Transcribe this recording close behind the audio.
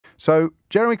So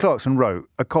Jeremy Clarkson wrote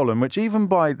a column which, even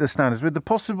by the standards, with the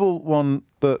possible one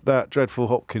that that dreadful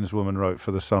Hopkins woman wrote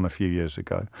for The Sun a few years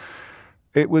ago,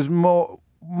 it was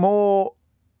more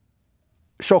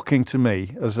shocking to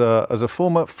me as a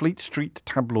former Fleet Street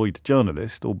tabloid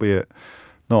journalist, albeit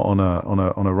not on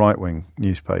a right-wing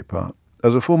newspaper.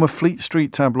 As a former Fleet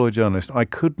Street tabloid journalist, I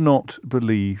could not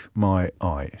believe my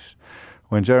eyes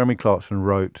when Jeremy Clarkson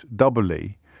wrote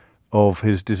doubly of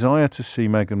his desire to see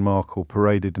Meghan Markle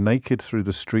paraded naked through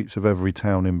the streets of every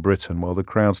town in Britain while the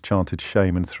crowds chanted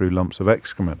shame and threw lumps of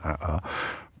excrement at her.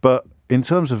 But in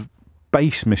terms of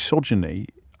base misogyny,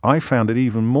 I found it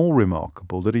even more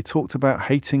remarkable that he talked about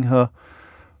hating her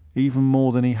even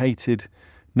more than he hated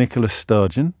Nicola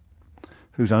Sturgeon,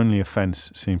 whose only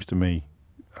offence seems to me,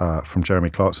 from Jeremy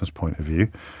Clarkson's point of view,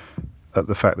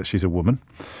 the fact that she's a woman,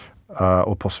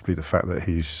 or possibly the fact that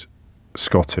he's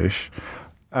Scottish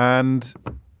and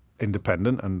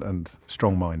independent and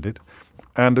strong-minded.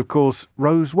 And, of course,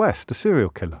 Rose West, a serial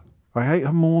killer. I hate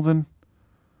her more than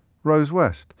Rose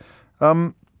West.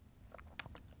 And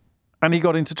he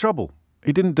got into trouble.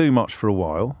 He didn't do much for a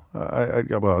while.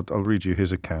 I'll read you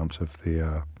his account of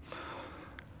the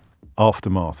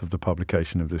aftermath of the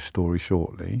publication of this story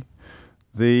shortly.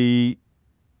 The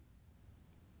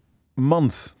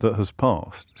month that has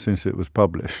passed since it was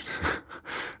published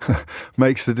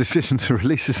makes the decision to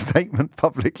release a statement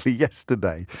publicly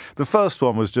yesterday. The first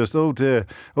one was just, oh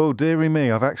dearie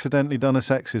me, I've accidentally done a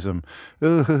sexism.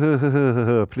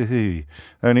 Please.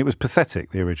 And it was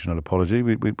pathetic, the original apology.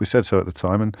 We said so at the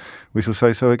time, and we shall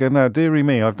say so again now. Dearie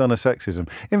me, I've done a sexism.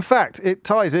 In fact, it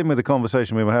ties in with the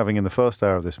conversation we were having in the first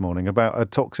hour of this morning about a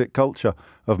toxic culture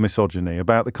of misogyny,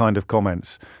 about the kind of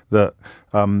comments that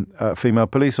female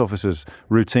police officers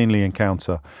routinely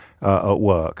encounter at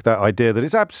work. That idea that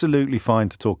it's absolutely fine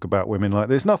to talk about women like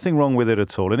this, nothing wrong with it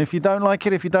at all. And if you don't like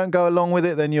it, if you don't go along with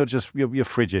it, then you're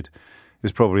frigid,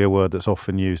 is probably a word that's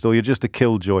often used. Or you're just a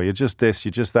killjoy, you're just this,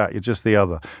 you're just that, you're just the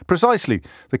other. Precisely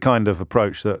the kind of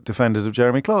approach that defenders of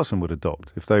Jeremy Clarkson would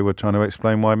adopt if they were trying to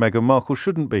explain why Meghan Markle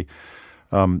shouldn't be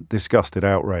disgusted,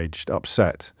 outraged,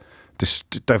 upset,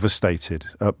 devastated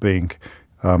at being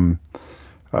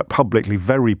publicly,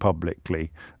 very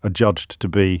publicly, adjudged to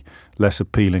be less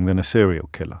appealing than a serial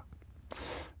killer.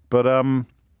 But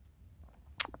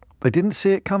they didn't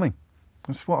see it coming.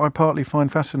 That's what I partly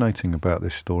find fascinating about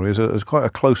this story. As quite a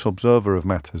close observer of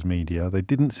matters media, they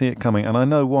didn't see it coming, and I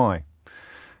know why.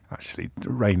 Actually,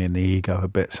 rein in the ego a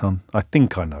bit, son. I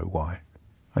think I know why.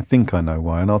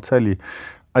 And I'll tell you.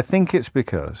 I think it's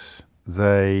because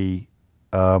they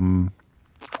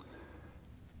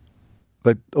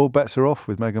all bets are off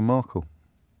with Meghan Markle.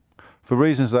 For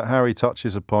reasons that Harry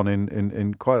touches upon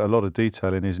in quite a lot of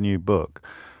detail in his new book,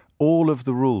 all of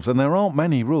the rules, and there aren't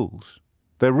many rules,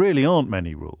 there really aren't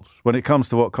many rules when it comes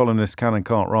to what columnists can and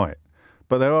can't write,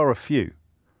 but there are a few.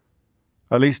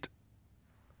 At least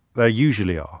there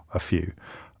usually are a few.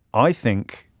 I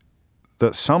think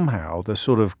that somehow the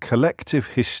sort of collective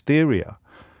hysteria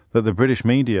that the British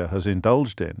media has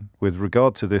indulged in with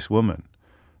regard to this woman,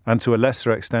 and to a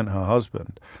lesser extent her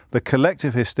husband, the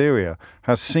collective hysteria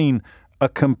has seen a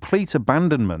complete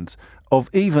abandonment of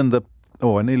even the,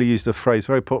 I nearly used a phrase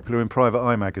very popular in Private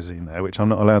Eye magazine there, which I'm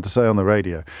not allowed to say on the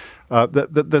radio,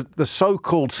 the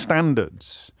so-called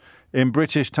standards in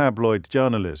British tabloid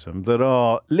journalism that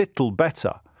are little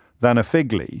better than a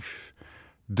fig leaf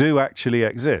do actually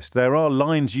exist. There are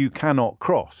lines you cannot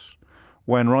cross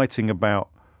when writing about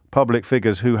public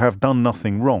figures who have done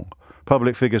nothing wrong,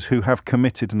 public figures who have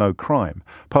committed no crime,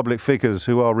 public figures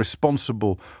who are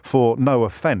responsible for no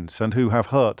offence and who have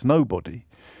hurt nobody.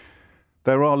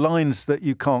 There are lines that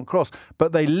you can't cross.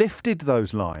 But they lifted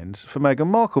those lines for Meghan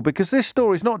Markle because this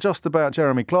story is not just about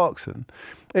Jeremy Clarkson.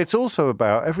 It's also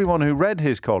about everyone who read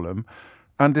his column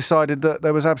and decided that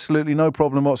there was absolutely no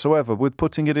problem whatsoever with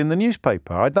putting it in the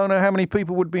newspaper. I don't know how many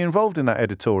people would be involved in that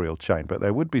editorial chain, but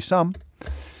there would be some.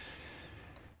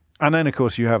 And then, of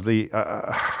course, you have the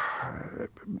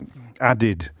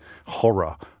added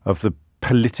horror of the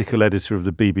political editor of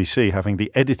the BBC having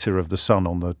the editor of The Sun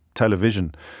on the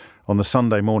television on the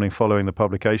Sunday morning following the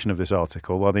publication of this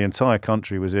article, while the entire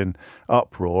country was in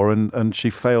uproar, and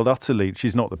she failed utterly.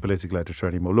 She's not the political editor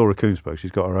anymore. Laura Koonsberg, she's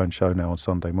got her own show now on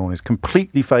Sunday mornings,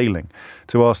 completely failing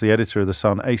to ask the editor of The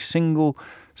Sun a single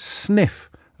sniff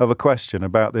of a question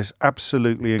about this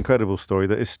absolutely incredible story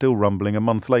that is still rumbling a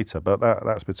month later. But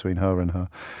that's between her and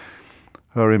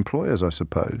her employers, I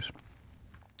suppose.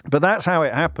 But that's how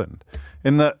it happened.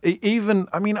 In that even,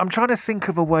 I mean, I'm trying to think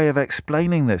of a way of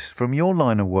explaining this from your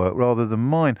line of work rather than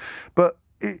mine. But,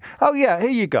 oh yeah, here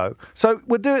you go. So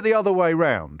we'll do it the other way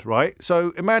round, right?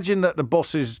 So imagine that the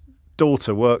boss's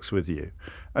daughter works with you,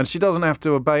 and she doesn't have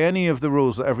to obey any of the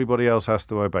rules that everybody else has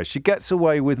to obey. She gets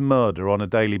away with murder on a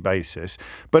daily basis,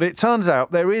 but it turns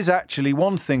out there is actually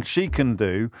one thing she can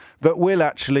do that will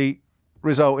actually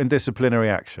result in disciplinary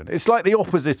action. It's like the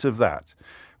opposite of that.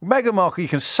 Meghan Markle, you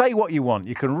can say what you want,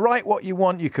 you can write what you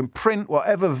want, you can print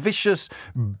whatever vicious,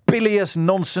 bilious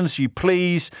nonsense you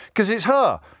please, because it's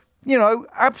her. You know,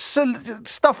 absolute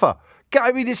stuffer.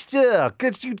 I mean, it's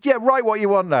write what you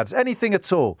want, lads. Anything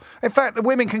at all. In fact, the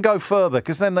women can go further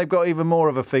because then they've got even more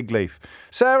of a fig leaf.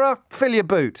 Sarah, fill your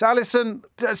boots. Alison,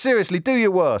 seriously, do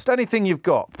your worst. Anything you've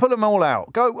got, pull them all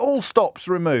out. Go, all stops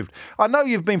removed. I know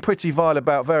you've been pretty vile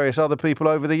about various other people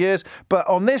over the years, but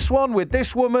on this one, with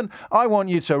this woman, I want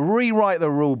you to rewrite the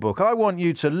rule book. I want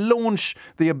you to launch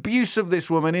the abuse of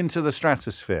this woman into the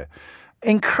stratosphere.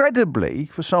 Incredibly,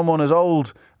 for someone as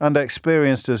old and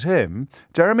experienced as him,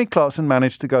 Jeremy Clarkson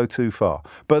managed to go too far.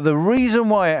 But the reason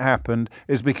why it happened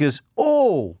is because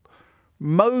all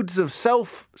modes of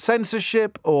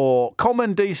self-censorship or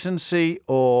common decency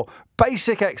or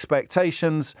basic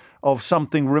expectations of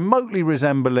something remotely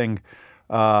resembling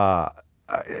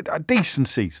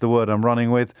decency is the word I'm running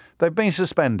with, they've been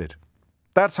suspended.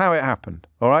 That's how it happened,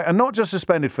 all right? And not just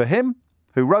suspended for him,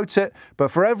 who wrote it, but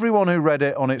for everyone who read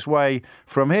it on its way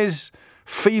from his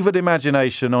fevered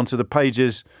imagination onto the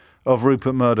pages of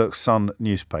Rupert Murdoch's Sun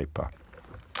newspaper.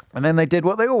 And then they did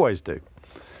what they always do.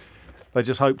 They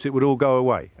just hoped it would all go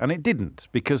away. And it didn't,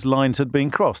 because lines had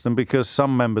been crossed and because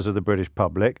some members of the British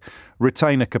public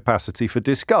retain a capacity for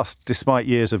disgust, despite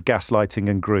years of gaslighting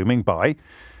and grooming by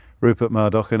Rupert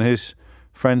Murdoch and his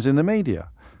friends in the media.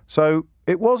 So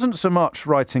it wasn't so much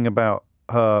writing about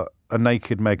a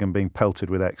naked Meghan being pelted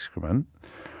with excrement.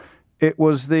 It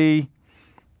was the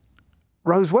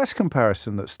Rose West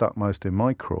comparison that stuck most in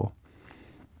my craw.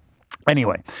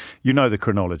 Anyway, you know the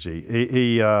chronology.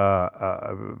 The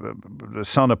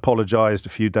Sun apologised a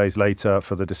few days later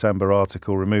for the December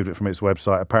article, removed it from its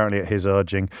website, apparently at his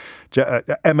urging.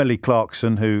 Emily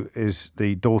Clarkson, who is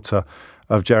the daughter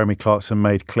of Jeremy Clarkson,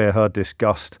 made clear her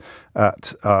disgust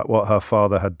at what her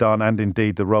father had done and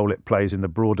indeed the role it plays in the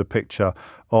broader picture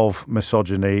of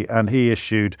misogyny. And he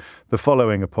issued the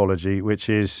following apology, which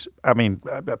is, I mean,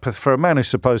 for a man who's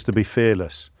supposed to be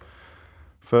fearless,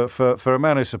 for a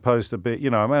man who's supposed to be, you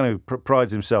know, a man who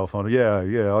prides himself on,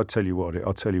 I'll tell you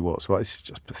what. So it's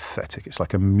just pathetic. It's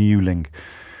like a mewling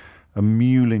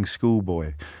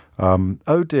schoolboy.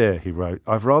 Oh dear, he wrote,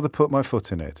 I've rather put my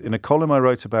foot in it. In a column I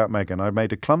wrote about Meghan, I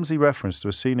made a clumsy reference to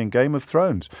a scene in Game of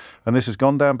Thrones, and this has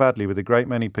gone down badly with a great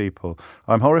many people.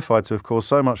 I'm horrified to have caused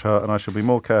so much hurt, and I shall be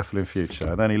more careful in future.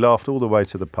 And then he laughed all the way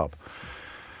to the pub.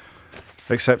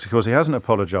 Except, of course, he hasn't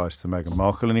apologised to Meghan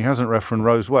Markle and he hasn't referenced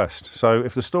Rose West. So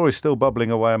if the story's still bubbling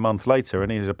away a month later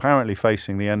and he's apparently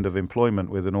facing the end of employment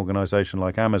with an organisation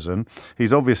like Amazon,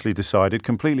 he's obviously decided,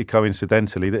 completely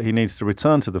coincidentally, that he needs to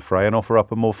return to the fray and offer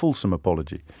up a more fulsome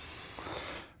apology,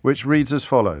 which reads as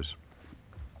follows.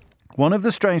 One of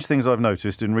the strange things I've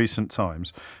noticed in recent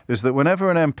times is that whenever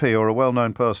an MP or a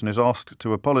well-known person is asked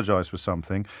to apologise for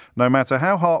something, no matter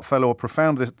how heartfelt or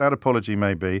profound that apology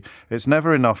may be, it's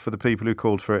never enough for the people who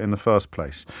called for it in the first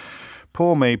place.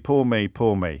 Poor me, poor me,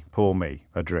 poor me, poor me,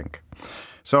 a drink.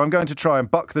 So I'm going to try and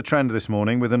buck the trend this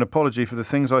morning with an apology for the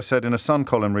things I said in a Sun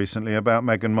column recently about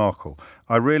Meghan Markle.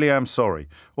 I really am sorry.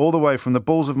 All the way from the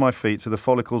balls of my feet to the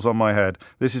follicles on my head,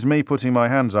 this is me putting my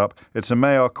hands up. It's a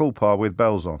mea culpa with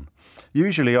bells on.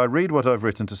 Usually I read what I've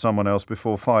written to someone else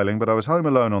before filing, but I was home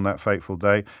alone on that fateful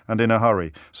day and in a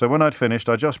hurry. So when I'd finished,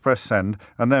 I just pressed send,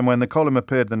 and then when the column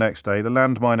appeared the next day, the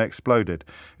landmine exploded.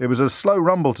 It was a slow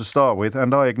rumble to start with,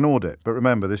 and I ignored it. But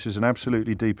remember, this is an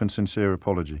absolutely deep and sincere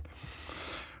apology.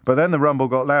 But then the rumble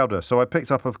got louder, so I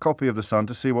picked up a copy of The Sun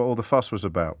to see what all the fuss was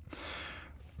about.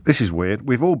 This is weird.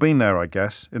 We've all been there, I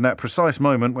guess. In that precise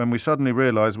moment when we suddenly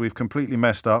realise we've completely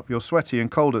messed up, you're sweaty and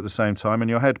cold at the same time and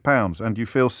your head pounds and you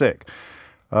feel sick.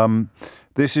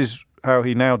 This is how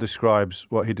he now describes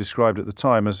what he described at the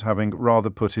time as having rather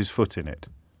put his foot in it.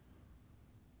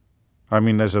 I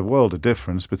mean, there's a world of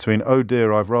difference between, oh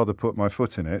dear, I've rather put my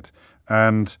foot in it,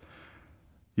 and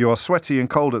you are sweaty and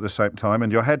cold at the same time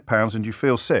and your head pounds and you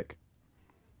feel sick.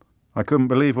 I couldn't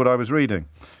believe what I was reading.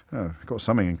 Oh, I've got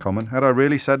something in common. Had I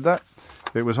really said that?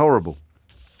 It was horrible.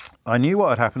 I knew what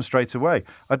had happened straight away.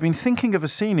 I'd been thinking of a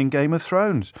scene in Game of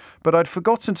Thrones, but I'd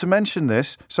forgotten to mention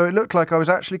this, so it looked like I was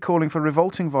actually calling for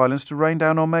revolting violence to rain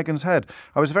down on Meghan's head.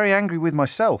 I was very angry with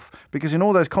myself, because in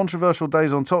all those controversial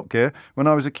days on Top Gear, when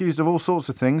I was accused of all sorts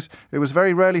of things, it was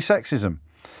very rarely sexism.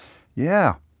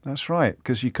 Yeah. That's right,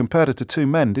 because you compared her to two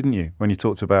men, didn't you, when you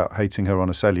talked about hating her on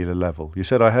a cellular level? You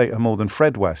said, I hate her more than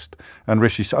Fred West and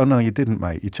Rishi. Oh, no, you didn't,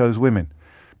 mate. You chose women.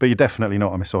 but you're definitely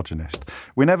not a misogynist.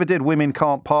 We never did women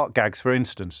can't park gags, for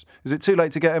instance. Is it too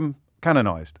late to get him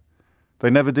canonised?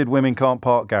 They never did women can't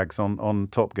park gags on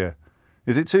Top Gear.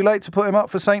 Is it too late to put him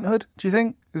up for sainthood, do you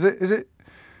think? Is it?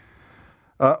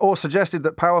 Or suggested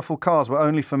that powerful cars were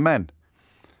only for men.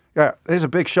 Yeah, there's a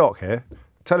big shock here.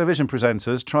 Television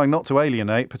presenters trying not to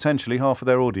alienate potentially half of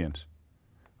their audience.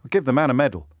 I'll give the man a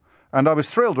medal. And I was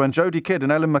thrilled when Jodie Kidd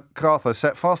and Ellen MacArthur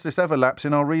set fastest ever laps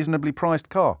in our reasonably priced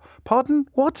car. Pardon?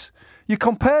 What? You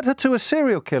compared her to a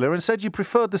serial killer and said you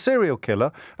preferred the serial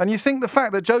killer, and you think the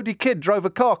fact that Jodie Kidd drove a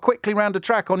car quickly round a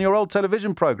track on your old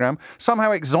television programme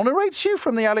somehow exonerates you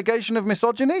from the allegation of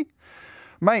misogyny?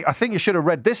 Mate, I think you should have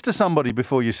read this to somebody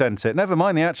before you sent it. Never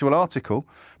mind the actual article.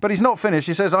 But he's not finished.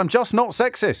 He says, I'm just not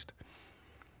sexist.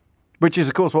 Which is,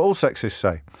 of course, what all sexists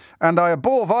say. And I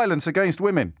abhor violence against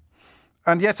women.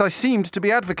 And yet I seemed to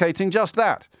be advocating just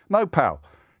that. No, pal,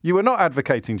 you were not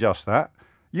advocating just that.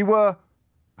 You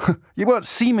weren't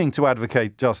seeming to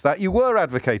advocate just that. You were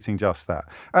advocating just that.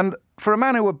 And for a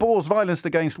man who abhors violence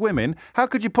against women, how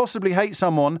could you possibly hate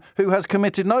someone who has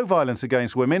committed no violence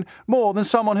against women more than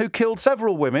someone who killed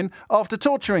several women after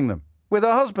torturing them with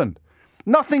her husband?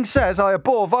 Nothing says I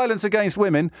abhor violence against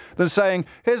women than saying,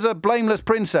 here's a blameless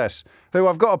princess who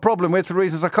I've got a problem with for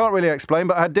reasons I can't really explain,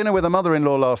 but I had dinner with her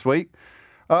mother-in-law last week,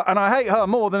 and I hate her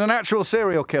more than an actual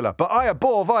serial killer, but I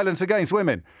abhor violence against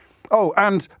women. Oh,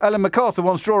 and Ellen MacArthur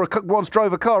once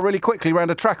drove a car really quickly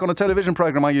round a track on a television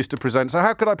programme I used to present, so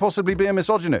how could I possibly be a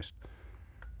misogynist?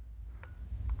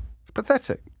 It's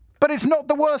pathetic. But it's not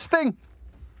the worst thing.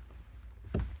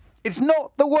 It's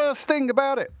not the worst thing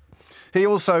about it. He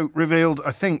also revealed,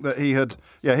 I think, that he had...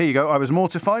 Yeah, here you go. I was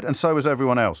mortified, and so was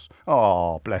everyone else.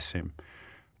 Oh, bless him.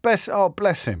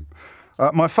 Bless him.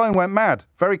 My phone went mad.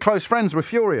 Very close friends were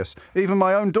furious. Even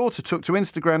my own daughter took to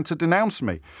Instagram to denounce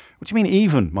me. What do you mean,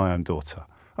 even my own daughter?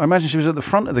 I imagine she was at the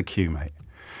front of the queue, mate.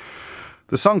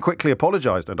 The son quickly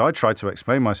apologised, and I tried to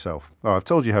explain myself. Oh, I've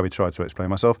told you how he tried to explain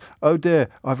myself. Oh dear,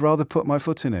 I've rather put my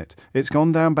foot in it. It's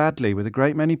gone down badly with a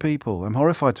great many people. I'm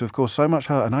horrified to have caused so much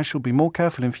hurt, and I shall be more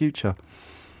careful in future.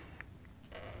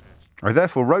 I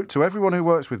therefore wrote to everyone who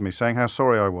works with me saying how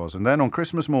sorry I was, and then on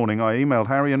Christmas morning I emailed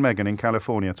Harry and Meghan in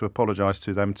California to apologise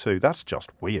to them too. That's just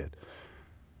weird,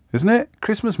 isn't it?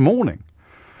 Christmas morning.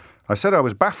 I said I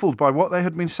was baffled by what they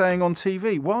had been saying on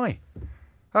TV. Why?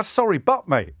 That's sorry but,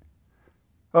 mate.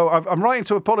 Oh, I'm writing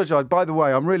to apologise. By the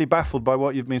way, I'm really baffled by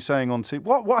what you've been saying on TV.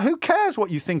 What? Who cares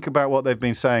what you think about what they've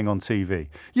been saying on TV?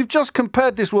 You've just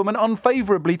compared this woman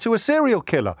unfavourably to a serial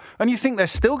killer, and you think they're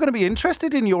still going to be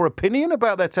interested in your opinion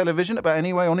about their television? But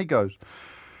anyway, on he goes.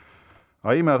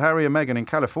 I emailed Harry and Meghan in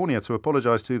California to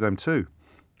apologise to them too.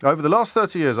 Over the last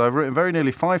 30 years, I've written very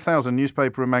nearly 5,000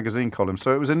 newspaper and magazine columns,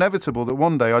 so it was inevitable that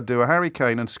one day I'd do a Harry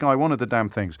Kane and Sky one of the damn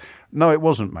things. No, it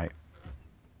wasn't, mate.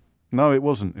 No, it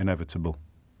wasn't inevitable.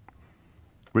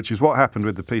 Which is what happened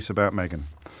with the piece about Meghan.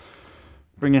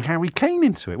 Bringing Harry Kane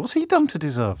into it. What's he done to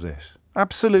deserve this?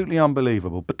 Absolutely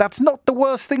unbelievable. But that's not the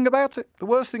worst thing about it. The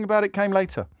worst thing about it came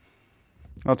later.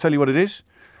 I'll tell you what it is.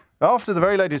 After the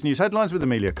very latest news headlines with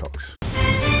Amelia Cox.